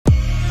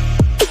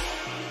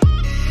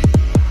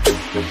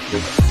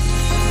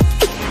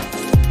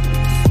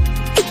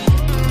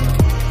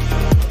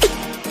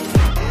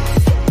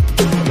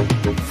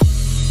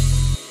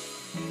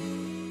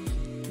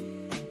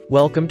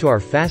Welcome to our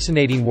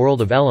fascinating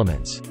world of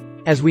elements.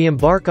 As we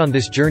embark on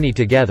this journey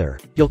together,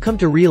 you'll come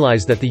to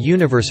realize that the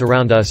universe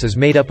around us is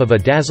made up of a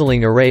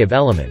dazzling array of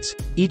elements,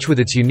 each with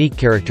its unique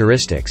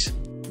characteristics.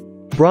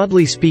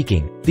 Broadly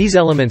speaking, these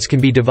elements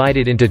can be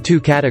divided into two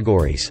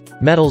categories: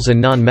 metals and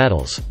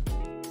non-metals.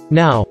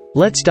 Now,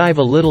 let's dive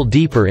a little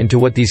deeper into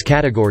what these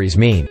categories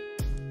mean.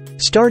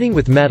 Starting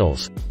with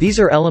metals, these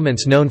are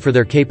elements known for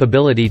their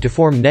capability to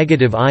form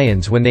negative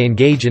ions when they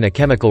engage in a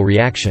chemical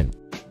reaction.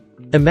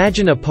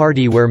 Imagine a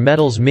party where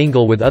metals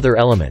mingle with other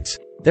elements.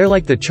 They're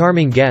like the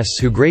charming guests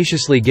who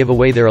graciously give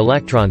away their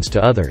electrons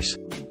to others.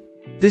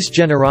 This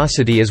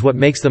generosity is what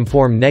makes them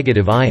form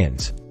negative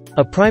ions.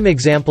 A prime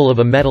example of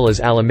a metal is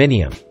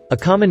aluminium, a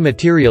common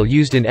material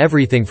used in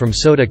everything from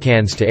soda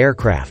cans to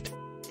aircraft.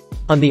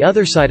 On the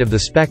other side of the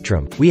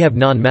spectrum, we have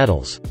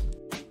non-metals.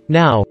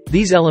 Now,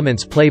 these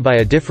elements play by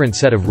a different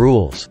set of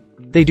rules.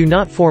 They do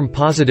not form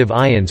positive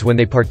ions when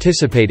they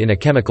participate in a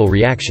chemical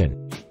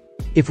reaction.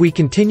 If we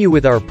continue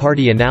with our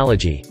party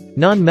analogy,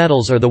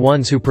 non-metals are the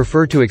ones who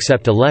prefer to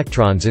accept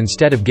electrons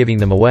instead of giving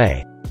them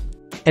away.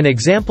 An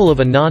example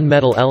of a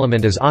non-metal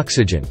element is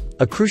oxygen,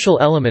 a crucial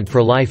element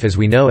for life as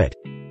we know it.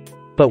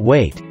 But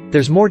wait,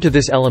 there's more to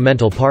this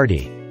elemental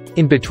party.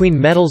 In between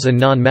metals and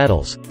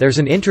non-metals, there's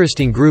an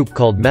interesting group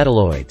called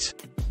metalloids.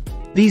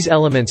 These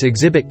elements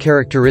exhibit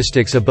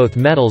characteristics of both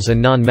metals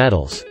and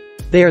non-metals.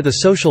 They are the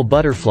social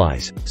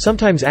butterflies,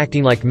 sometimes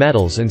acting like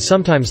metals and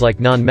sometimes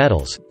like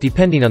non-metals,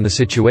 depending on the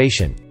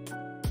situation.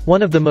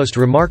 One of the most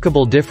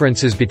remarkable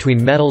differences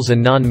between metals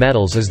and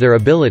non-metals is their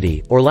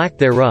ability, or lack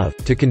thereof,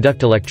 to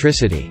conduct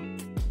electricity.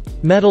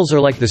 Metals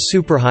are like the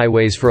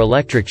superhighways for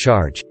electric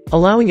charge,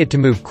 allowing it to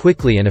move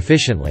quickly and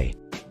efficiently.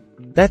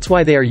 That's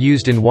why they are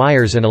used in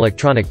wires and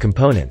electronic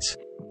components.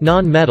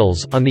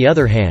 Non-metals, on the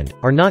other hand,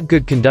 are not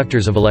good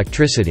conductors of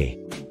electricity.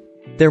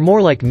 They're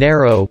more like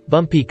narrow,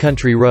 bumpy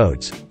country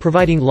roads,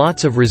 providing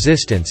lots of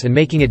resistance and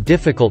making it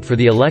difficult for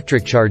the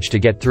electric charge to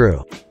get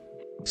through.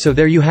 So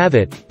there you have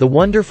it, the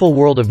wonderful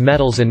world of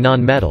metals and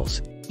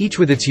non-metals, each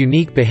with its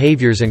unique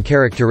behaviors and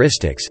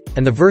characteristics,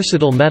 and the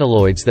versatile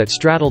metalloids that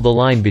straddle the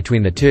line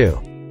between the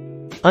two.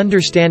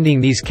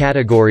 Understanding these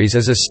categories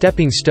is a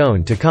stepping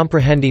stone to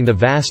comprehending the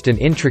vast and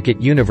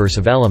intricate universe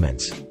of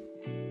elements.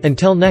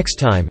 Until next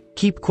time,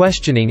 keep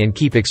questioning and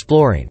keep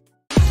exploring.